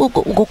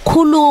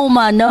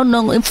ngokukhuluma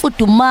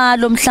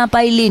imfudumalo mhlawumbe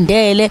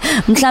ayilindele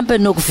mhlawumbe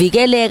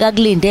nokuvikeleka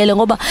kulindele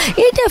ngoba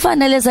into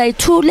efanele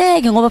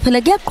zayithuleke ngoba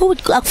phela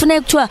kuyaqhubeka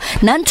akufanele kuthiwa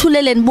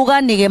nanithulele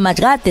nibukanike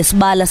manje kade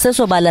sibala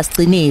sesobala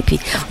sigcinephi.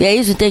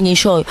 Uyayizwa into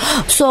engishoyo.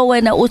 So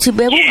wena uthi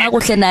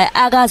bekungakuhle naye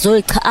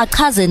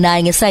achaze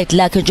naye ngeside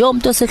lakhe nje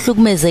umuntu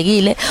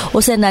osehlukumezekile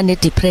osenane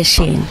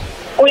depression.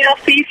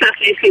 Uyafisa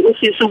sisi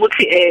usisi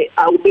ukuthi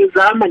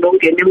awubezama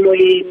nongena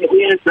emoyeni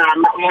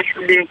uyazama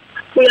uyahluleka.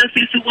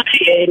 Uyafisa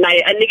ukuthi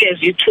naye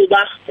anikeze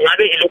ithuba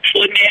ngabe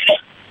elokufonela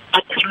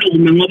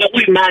akhulume ngoba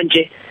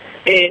kuyimanje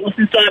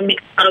usisami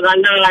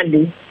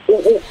akalali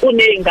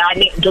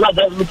unengane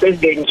njengoba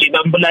zazipresident nje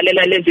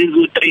bambulalela lezi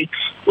zu3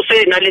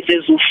 usenalezi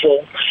zu4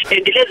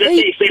 and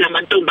lezi ezisela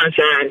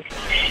amantombazane.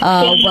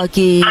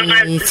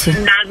 Bakithi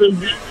nazo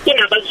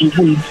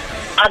kunabazukulu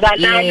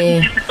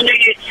abalali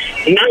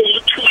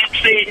nango2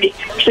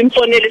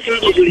 simfonele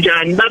simbuzo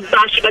njani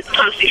babasho bathi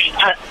cha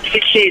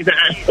sihleza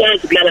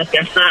sikwazi kulala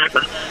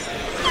siyasaba.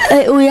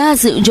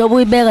 Uyazi njengoba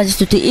uyibeka nje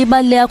ukuthi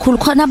ibalule kakhulu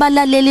khona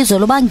abalaleli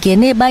izolo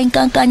bangene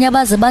bayinkankanya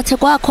baze bathe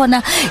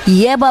kwakhona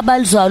yebo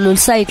abalizwayo lo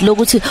side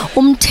lokuthi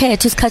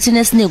umthetho isikhathini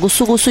esiningi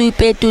usuku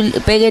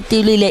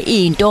usuyipeketulile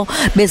into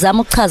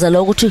bezama ukuchaza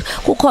lo ukuthi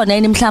kukhona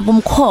yini mhlawumbe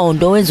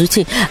umkhondo wenza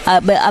ukuthi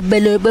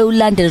abele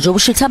bewulandele nje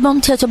ubusho ukuthi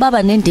abomthetho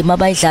baba nendima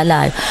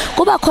abayidlalayo.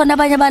 Kuba khona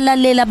abanye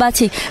abalaleli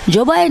abathi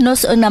njengoba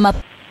enama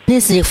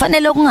nisi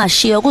kufanele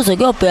kungashiya kuze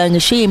kuyobheka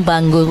ngisho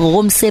imbangi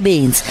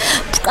ngokomsebenzi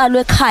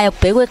kuqalwe ekhaya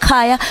kubhekwe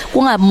ekhaya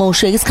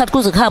kungamosheki isikhathi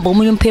kuze kuhamba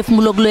umunye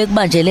umphefumulo kuleke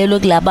kubanjelelwe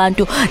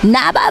kulabantu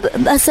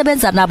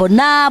nabasebenza nabo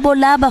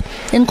laba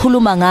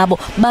enikhuluma ngabo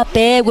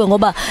babhekwe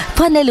ngoba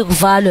kufanele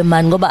kuvalwe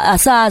mani ngoba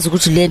asazi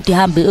ukuthi lento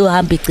ihamba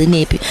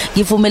igcinephi.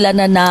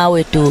 Ngivumelana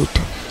nawe Dudu.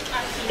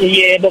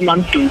 Yebo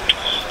mamdudu.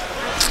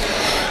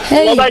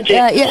 Ngoba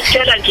nje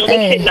utshela nje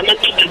ukuthi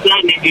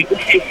namadodana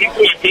ngikufisa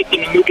ukuthi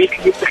nomuntu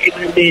esilisa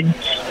ebantwini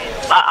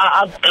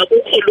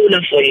akukho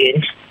lula for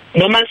yena.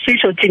 Noma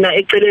sisho thina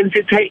eceleni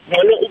sithi hayi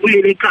ngolo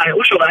ubuyele ekhaya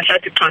usho kahle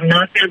athi cha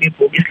mina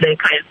siyangibhokisi la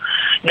ekhaya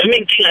noma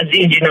inkinga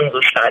zinje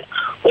nangizohlala.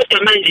 Kodwa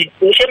manje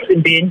ngisho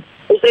emzimbeni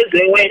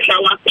useze wehla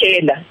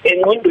waphela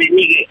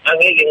engqondweni ke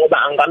angeke ngoba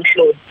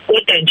angamhloli.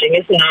 Kodwa nje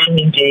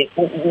ngesingami nje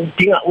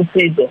udinga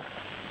usizo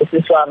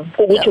usiswami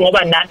ukuthi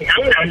ngoba nami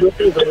anginalo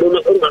usizo lolo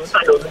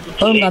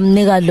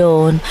ongamnika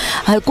lona.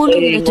 Hayi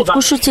kulungile ukuthi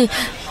kusho ukuthi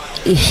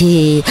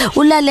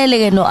ulalele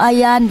ke no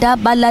Ayanda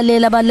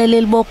balalela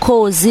abalaleli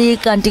bokhozi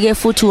kanti ke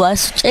futhi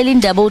wasitshela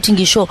indaba ukuthi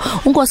ngisho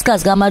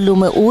unkosikazi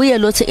kaMalume uye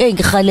lothi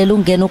engihalela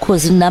ungena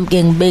ukhozi nami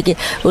ke ngibeke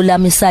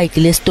ulami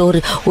side le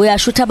story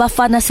uyasho ukuthi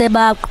abafana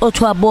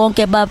sebaqothwa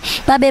bonke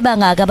babe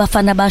bangaka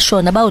abafana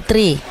bashona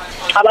bawu3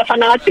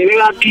 abafana kade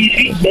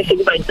bebabili bese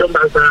kuba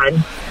intombazane.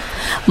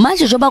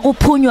 Manje njoba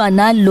kuphunywa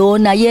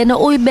nalona yena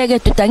uyibeke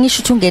Dudu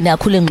angisho ukuthi ungene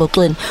kakhulu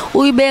engxoxweni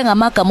uyibeke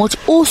ngamagama ukuthi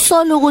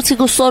usola ukuthi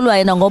kusolwa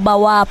yena ngoba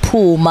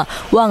waphuma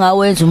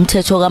wangawenza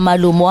umthetho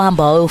kaMalume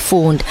wahamba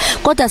wayofunda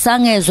kodwa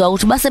sangezwa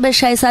ukuthi base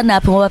beshayisana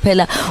naphi ngoba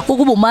phela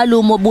ukuba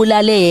uMalume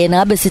obulale yena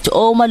ngabe sithi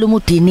uMalume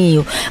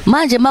udiniwe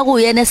manje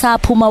makuyena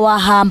esaphuma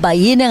wahamba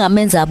yini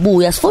engamenza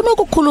abuya sifuna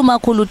ukukhuluma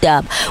kakhulu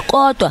udaba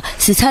kodwa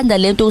sithanda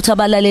lento ukuthi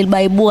abalaleli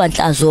bayibuka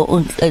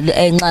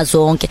enxa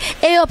zonke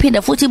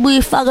eyophinda futhi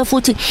buyifake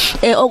futhi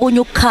okunye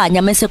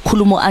ukukhanya mase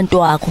kukhuluma uAnti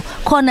wakho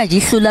khona nje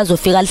ihlula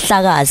azofika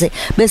lihlakaze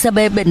bese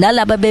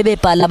nalabo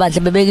bebebhala abadle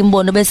bebeka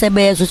imbono bese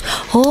bezwe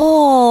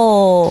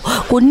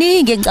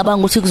kuningi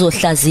ngicabanga ukuthi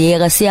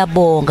kuzohlaziyeka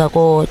siyabonga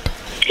kodwa.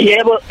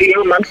 Yebo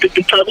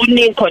mamdudu cha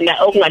kuningi khona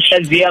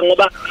okungahlaziya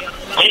ngoba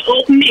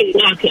okuningi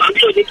kwakho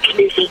akulona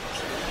iqiniso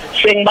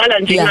sengibala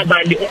nje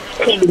ngabali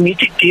okukhulu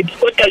ngithi deep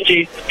kodwa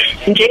nje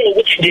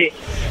njengokuthi nje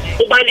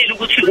ubalile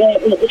ukuthi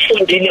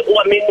ufundile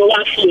owamini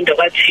wafunda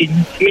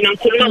bathini mina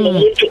ngikhuluma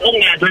ngomuntu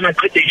ongiyazana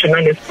qedisho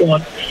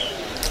nganesikole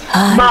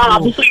ma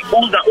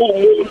usuyibuza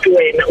umuntu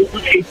wena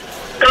ukuthi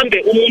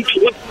kambe umuntu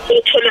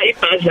uthola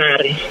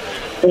ibhazari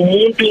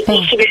umuntu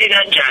usukele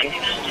kanjani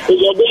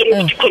uzobona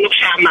ukuthi khona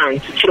ukushaya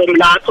amanzi from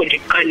lapho nje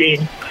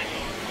kuqaleni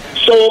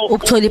so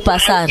ukuthola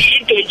ibhasari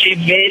into nje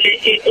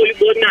vele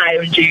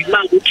oyibonayo nje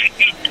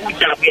mangukuthi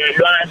udaba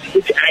uyalwazi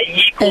ukuthi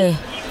ayikho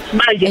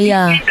manje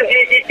into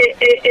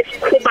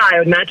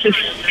esikhubayo nathi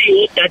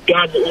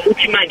siyodadwabo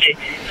ukuthi manje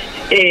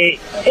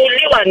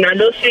uliwa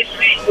nalo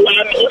sisi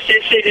wami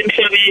osesele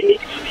emhlabeni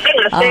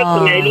engasekho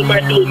naye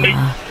uMalume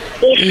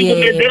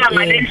uhlukumezeka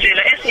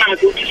ngalendlela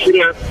esingazi ukuthi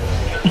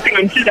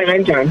singamsiza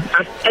kanjani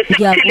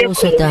asiphele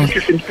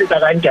simsiza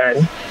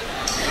kanjani.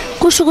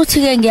 Kusho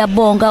ukuthi ke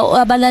ngiyabonga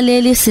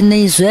abalaleli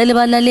sinizwele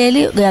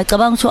abalaleli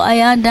ngiyacabanga ukuthi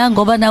Ayanda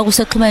ngoba naku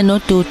sexhumene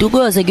noDudu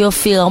kuyoze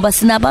kuyofika ngoba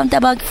sinabantu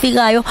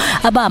abafikayo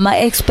abama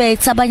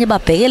experts abanye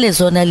babhekele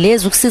zona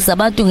lezi ukusiza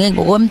abantu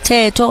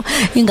ngokomthetho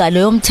ingalo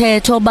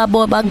yomthetho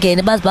babo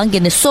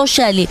bangene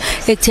socially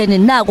ekutheni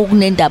naku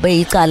kunendaba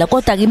eyicala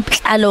kodwa ke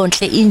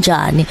implalonhle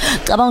injani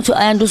cabanga ukuthi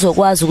Ayanda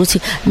uzokwazi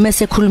ukuthi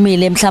mase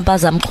khulumile mhlawumbe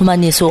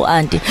azamxhumanisa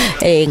uAnti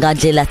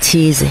ngandlela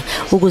thize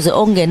ukuze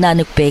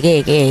okungenani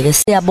kubhekeke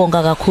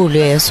siyabonga kakhulu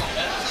lezo.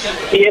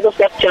 Yebo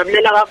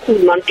siyajabulela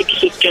kakhulu manje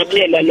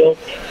siyajabulela lo.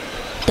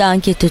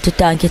 Thank you Dudu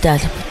thank you dala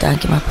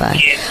thank you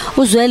mabhayi.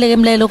 Uzwele ke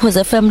mlelo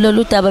Khoze FM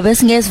lolu daba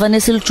besingezivane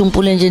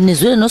silijumpule nje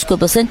nizwele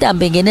nosigwebo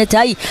sentambe ngene ethi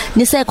hayi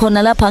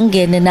nisekhona lapha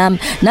ngene nami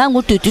nangu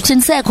uDudu uthi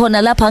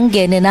nisekhona lapha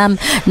ngene nami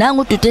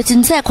nangu uDudu ethi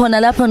nisekhona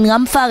lapha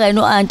ningamfaka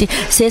yena uAnti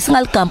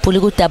sesingaligampuli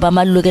kudaba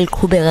amaluluke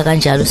liqhubeka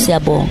kanjalo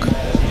siyabonga.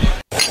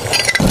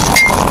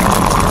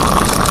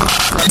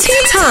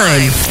 Tea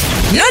time.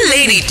 No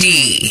Lady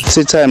D.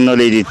 Sithime no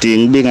Lady D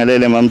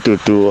ngibingelele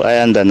mamdudu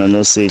Ayanda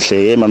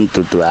noNosihle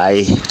mamdudu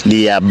hayi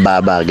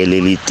liyababa ke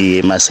leli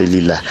tiye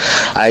maselila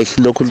hayi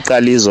lokhu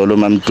liqala izolo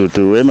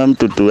mamdudu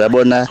mamdudu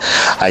uyabona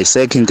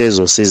ayisekho into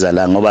ezosiza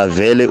la ngoba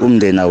vele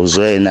umndeni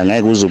awuzwena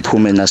ngeke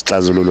uzuphume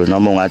nasixazululo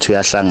noma ungathi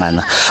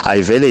uyahlangana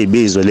ayivele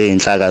ibizwe le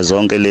inhlaka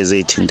zonke lezi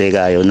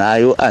ezithintekayo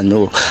nayo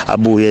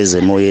abuye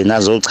ezemoyeni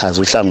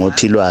azochaza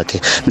uhlangothi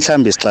lwakhe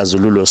mhlambe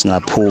isixazululo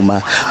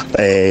singaphuma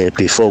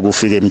before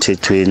kufike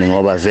emthethweni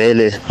ngoba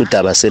vele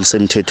udaba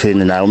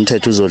selisemthethweni na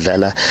umthetho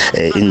uzodlala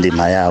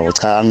indima yawo.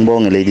 Cha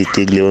angibonge Lady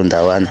D kuleyo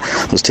ndawana.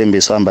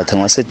 Usithembiso ambatha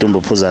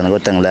ngasedumbu phuzana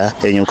kodwa ngila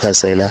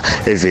eNewcastle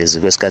evezi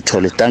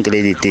kwesikathole. Thank you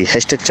Lady D.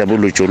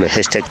 #jabulujulo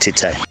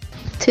 #teatime.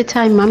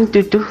 Teatime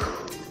mamdudu.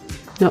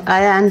 No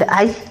ayanda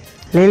ay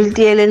leli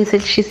tiye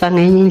leniselishisa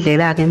ngenye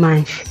indlela ke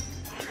manje.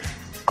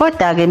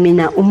 Kodwa ke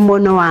mina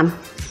umbono wami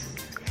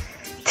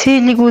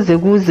thili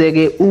kuze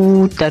ke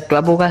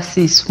udadwabo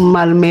kaSisi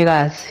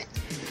uMalumekazi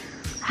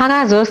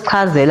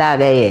akazosichazela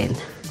ke yena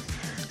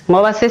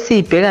ngoba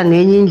sesibheka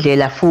ngenye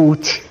indlela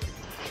futhi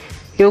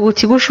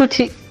yokuthi kusho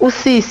ukuthi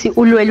uSisi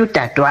ulwela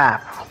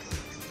udadwabo.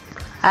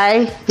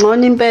 Hayi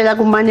ngcono impela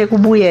kumane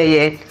kubuye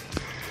yena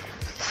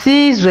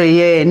sizwe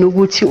yena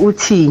ukuthi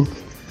uthini.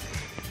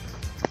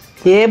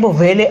 Yebo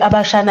vele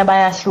abashana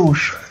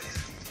bayahlushwa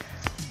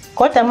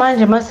kodwa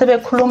manje mase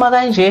bekhuluma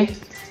kanje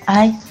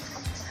hayi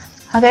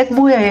ake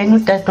kubuye yena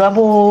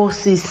udadwabo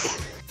Sisi.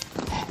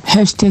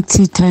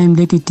 #teatime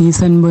Lady D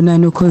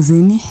sanibonani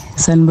ukhosini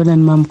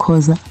sanibonani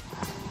mamkhoza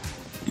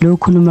lo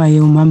khuluma ye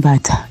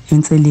uMambatha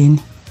enseleni.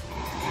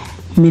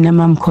 Mina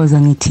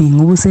mamkhoza ngithi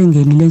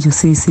ngubusengenile nje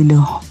uSisi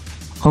lo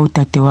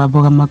awudade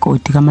wabo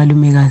kamakoti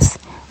kaMalumekazi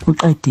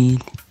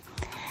uqedile.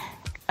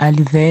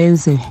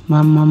 Aliveze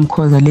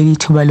mamkhoza leli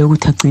thuba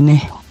lokuthi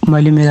agcine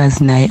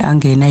uMalumekazi naye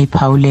angena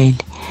iphawulele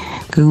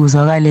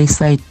kuzwakala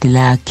iside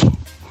lakhe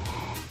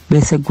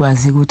bese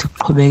kwazi ukuthi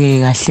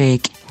uqhubekeke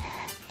kahleke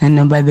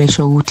nanoba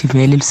besho ukuthi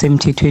vele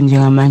lisemthethweni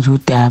njengamanje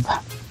udaba.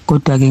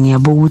 Kodwa ke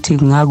ngiyabuka ukuthi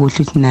kungakuhle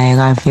ukuthi naye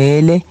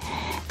kavele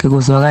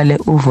kuzwakale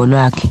uvo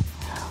lwakhe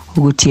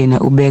ukuthi yena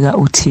ubeka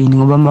uthini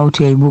ngoba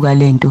mawuthi uyayibuka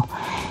lento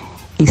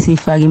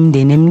isifaka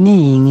imndeni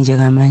eminingi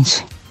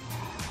njengamanje.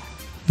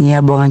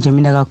 Ngiyabonga nje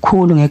mina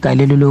kakhulu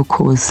ngegalelo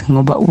lokhozi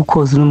ngoba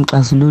ukhozi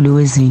nomxazululi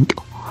wezinto.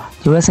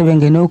 Njengoba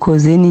sebengena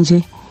ukhozini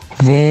nje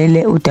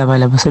vele udaba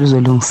labo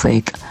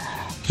seluzolungiseka.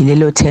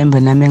 Yilelo themba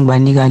nami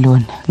engibanika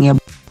lona.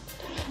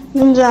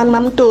 Njani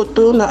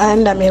mamdudu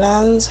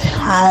noAndamelanzi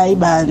hayi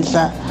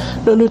bandla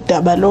lolu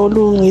daba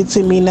lolu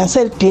ngithi mina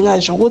selidinga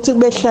nje ukuthi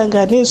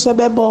kubehlanganiswe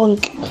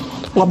bebonke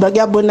ngoba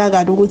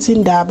kuyabonakala ukuthi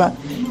indaba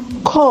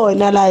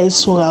khona la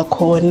isuka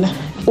khona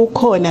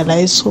ukhona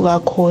la isuka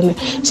khona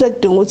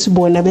sekudinga ukuthi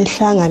bona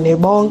behlangane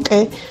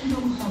bonke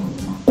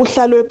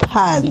kuhlalwe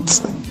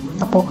phansi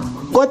yabo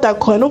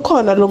kodwa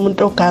ukhona lo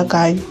muntu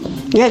ogagayo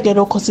ngeke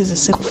lokho size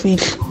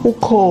sekufihla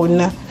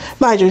ukhona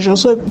manje nje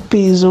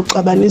usebhizi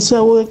uxabanise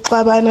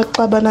uxabana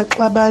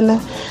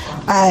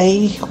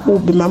ayi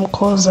ubi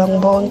mamkhoza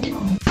ngibonke.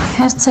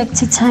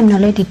 #teatime no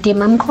Lady D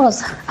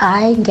mamkhoza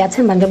hayi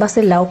ngiyathemba njengoba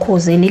selila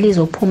ukhozeni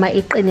lizophuma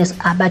iqiniso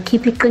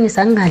abakhipha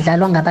iqiniso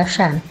angadlalwa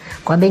ngabashana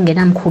ngoba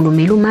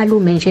bengenamkhulumeli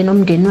uMalume nje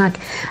nomndeni wakhe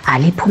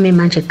aliphume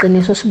manje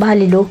iqiniso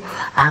sibali lo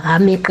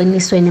akame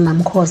eqinisweni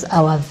mamkhoza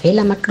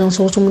awavela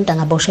amaqiniso ukuthi umuntu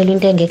angaboshela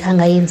into engekho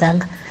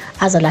angayenzanga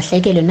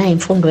azalahlekelwe na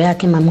imfundo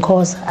yakhe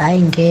mamkhoza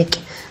hayi ngeke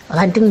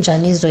kanti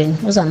kunjani izweni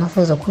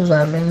uzamafuza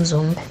khuzwa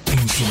lwemzumbe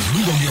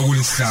Umhlubulo kuya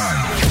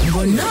kuLesihlanu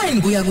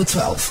ngo9 kuya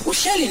ku12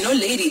 uhleli no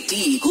Lady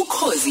D ku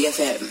Khosi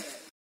FM.